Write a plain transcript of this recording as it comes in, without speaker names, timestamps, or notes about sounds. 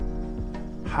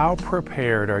How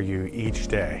prepared are you each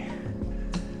day?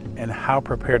 And how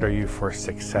prepared are you for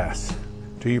success?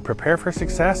 Do you prepare for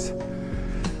success?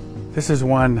 This is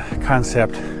one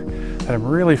concept that I'm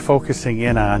really focusing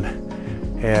in on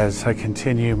as I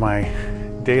continue my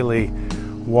daily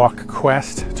walk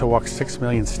quest to walk 6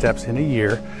 million steps in a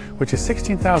year, which is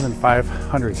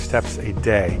 16,500 steps a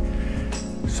day.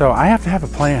 So I have to have a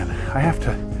plan. I have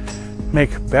to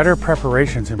make better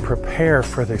preparations and prepare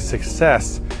for the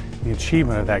success, the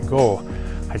achievement of that goal.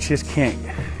 I just can't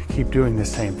keep doing the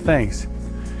same things.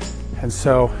 And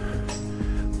so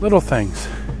little things,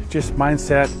 just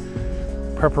mindset,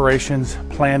 preparations,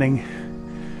 planning,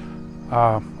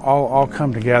 all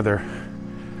come together.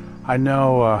 I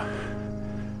know,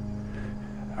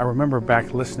 I remember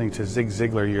back listening to Zig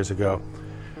Ziglar years ago.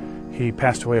 He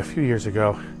passed away a few years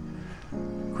ago.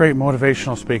 Great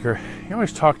motivational speaker. He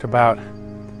always talked about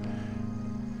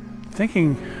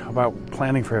thinking about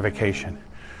planning for a vacation.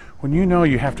 When you know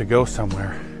you have to go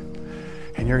somewhere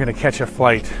and you're going to catch a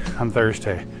flight on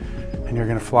Thursday and you're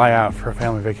going to fly out for a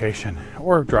family vacation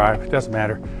or drive, it doesn't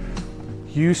matter.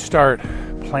 You start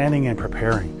planning and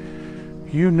preparing.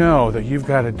 You know that you've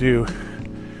got to do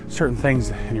certain things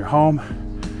in your home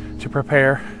to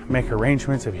prepare, make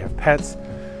arrangements if you have pets,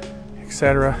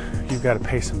 etc. You've got to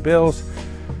pay some bills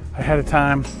ahead of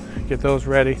time, get those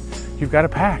ready. You've got to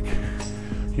pack.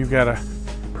 You've got to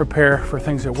prepare for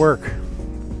things at work.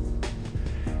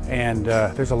 And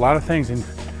there's a lot of things, and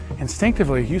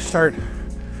instinctively you start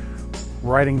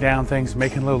writing down things,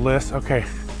 making little lists. Okay,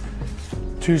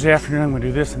 Tuesday afternoon I'm going to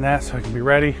do this and that so I can be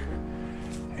ready.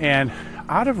 And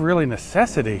out of really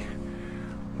necessity,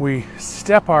 we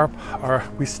step up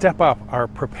our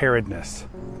preparedness.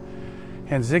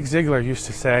 And Zig Ziglar used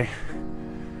to say,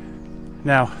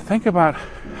 now think about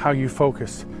how you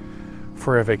focus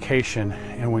for a vacation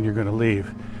and when you're going to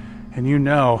leave. And you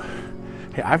know,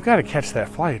 hey, I've got to catch that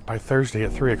flight by Thursday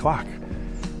at 3 o'clock.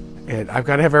 And I've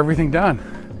got to have everything done.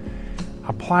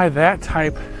 Apply that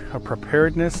type of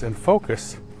preparedness and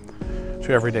focus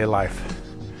to everyday life.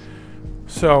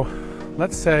 So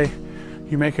let's say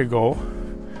you make a goal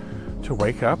to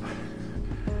wake up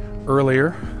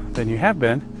earlier than you have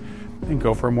been and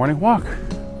go for a morning walk.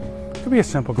 It could be a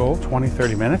simple goal, 20,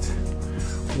 30 minutes.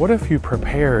 What if you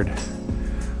prepared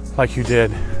like you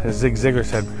did, as Zig Ziglar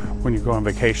said, when you go on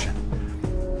vacation?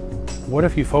 What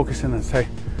if you focus in and say,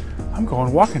 I'm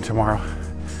going walking tomorrow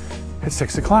at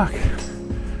 6 o'clock.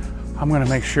 I'm going to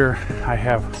make sure I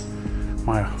have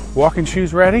my walking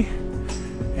shoes ready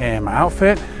and my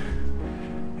outfit,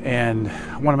 and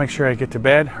I want to make sure I get to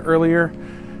bed earlier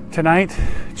tonight,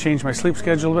 change my sleep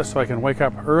schedule a bit so I can wake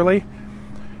up early.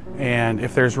 And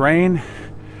if there's rain,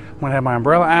 I'm going to have my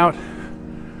umbrella out.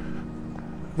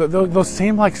 Those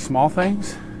seem like small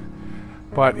things,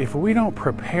 but if we don't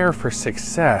prepare for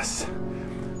success,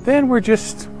 then we're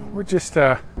just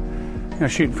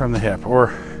shooting from the hip,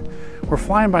 or we're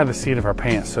flying by the seat of our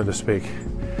pants, so to speak.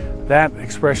 That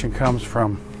expression comes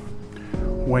from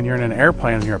when you're in an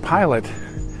airplane and you're a pilot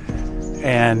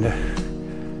and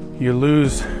you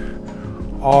lose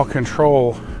all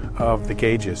control of the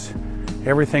gauges.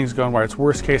 Everything's going where it's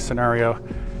worst case scenario,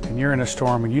 and you're in a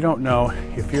storm and you don't know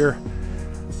if you're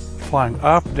flying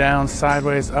up, down,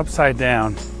 sideways, upside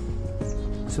down.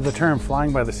 So the term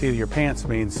flying by the seat of your pants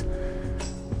means,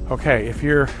 okay, if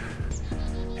your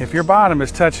bottom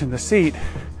is touching the seat,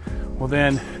 well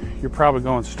then you're probably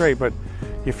going straight, but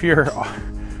if you're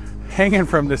hanging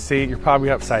from the seat, you're probably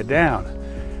upside down.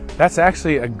 That's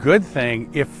actually a good thing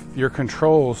if your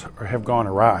controls have gone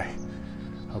awry.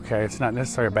 Okay, it's not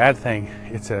necessarily a bad thing.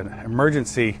 It's an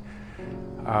emergency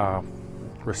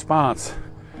response,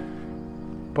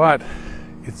 but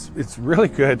it's really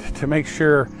good to make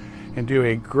sure and do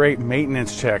a great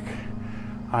maintenance check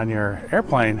on your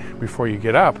airplane before you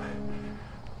get up,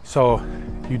 so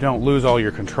you don't lose all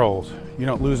your controls, you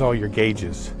don't lose all your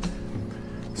gauges.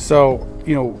 So,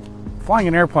 flying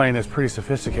an airplane is pretty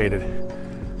sophisticated.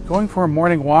 Going for a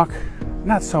morning walk,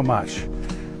 not so much.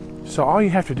 So all you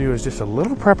have to do is just a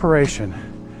little preparation,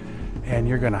 and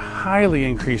you're going to highly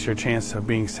increase your chance of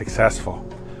being successful.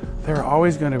 There are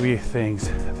always going to be things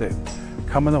that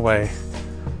come in the way.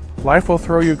 Life will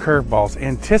throw you curveballs.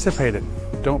 Anticipate it.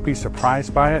 Don't be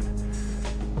surprised by it.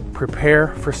 Prepare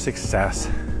for success.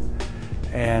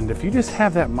 And if you just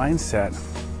have that mindset,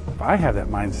 if I have that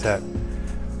mindset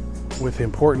with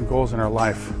important goals in our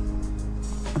life,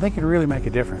 I think it can really make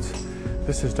a difference.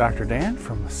 This is Dr. Dan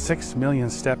from 6 Million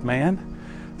Step Man.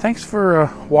 Thanks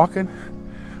for walking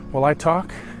while I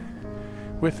talk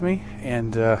with me,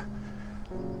 and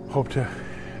hope to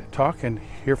talk and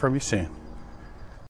hear from you soon.